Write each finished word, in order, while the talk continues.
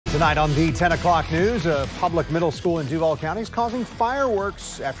Tonight on the 10 o'clock news, a public middle school in Duval County is causing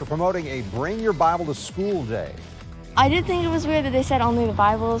fireworks after promoting a Bring Your Bible to School Day. I did think it was weird that they said only the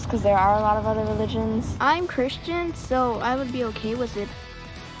Bibles because there are a lot of other religions. I'm Christian, so I would be okay with it.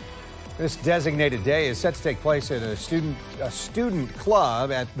 This designated day is set to take place at a student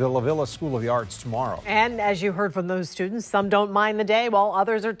club at the La Villa School of the Arts tomorrow. And as you heard from those students, some don't mind the day while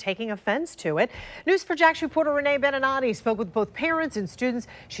others are taking offense to it. News4JAX reporter Renee Beninati spoke with both parents and students.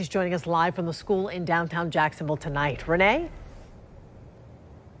 She's joining us live from the school in downtown Jacksonville tonight. Renee?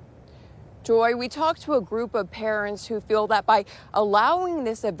 Joy, we talked to a group of parents who feel that by allowing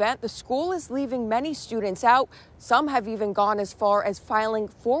this event, the school is leaving many students out. Some have even gone as far as filing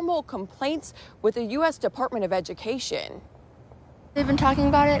formal complaints with the U.S. Department of Education. They've been talking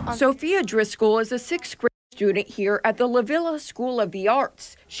about it. Sophia Driscoll is a sixth grade student here at the La Villa School of the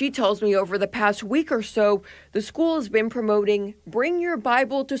Arts. She tells me over the past week or so, the school has been promoting Bring Your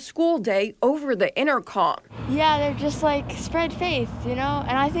Bible to School Day over the intercom. Yeah, they're just like spread faith, you know,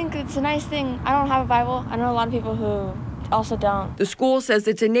 and I think it's a nice thing. I don't have a Bible. I know a lot of people who also don't. The school says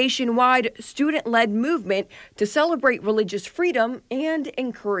it's a nationwide student-led movement to celebrate religious freedom and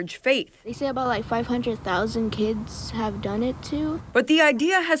encourage faith. They say about like 500,000 kids have done it too. But the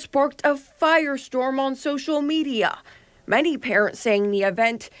idea has sparked a firestorm on social media. Many parents saying the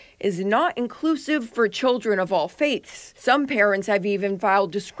event is not inclusive for children of all faiths. Some parents have even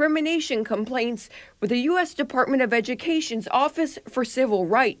filed discrimination complaints with the U.S. Department of Education's Office for Civil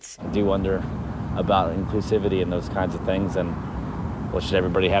Rights. I do wonder about inclusivity and those kinds of things, and well, should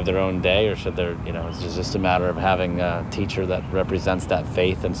everybody have their own day, or should there, it's just a matter of having a teacher that represents that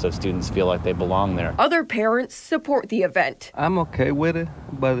faith and so students feel like they belong there. Other parents support the event. I'm okay with it,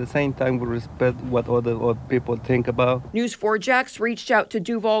 but at the same time we respect what other people think about. News4JAX reached out to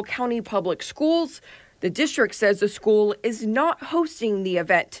Duval County Public Schools. The district says the school is not hosting the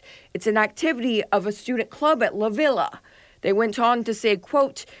event. It's an activity of a student club at La Villa. They went on to say,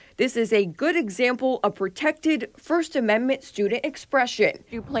 quote, "This is a good example of protected First Amendment student expression."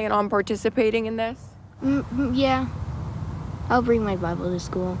 Do you plan on participating in this? Yeah, I'll bring my Bible to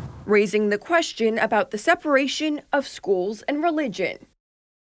school. Raising the question about the separation of schools and religion.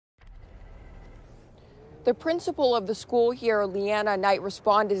 The principal of the school here, Leanna Knight,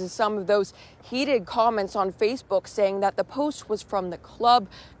 responded to some of those heated comments on Facebook, saying that the post was from the club,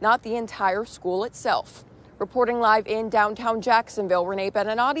 not the entire school itself. Reporting live in downtown Jacksonville, Renee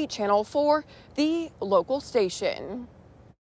Beninati, Channel 4, the local station.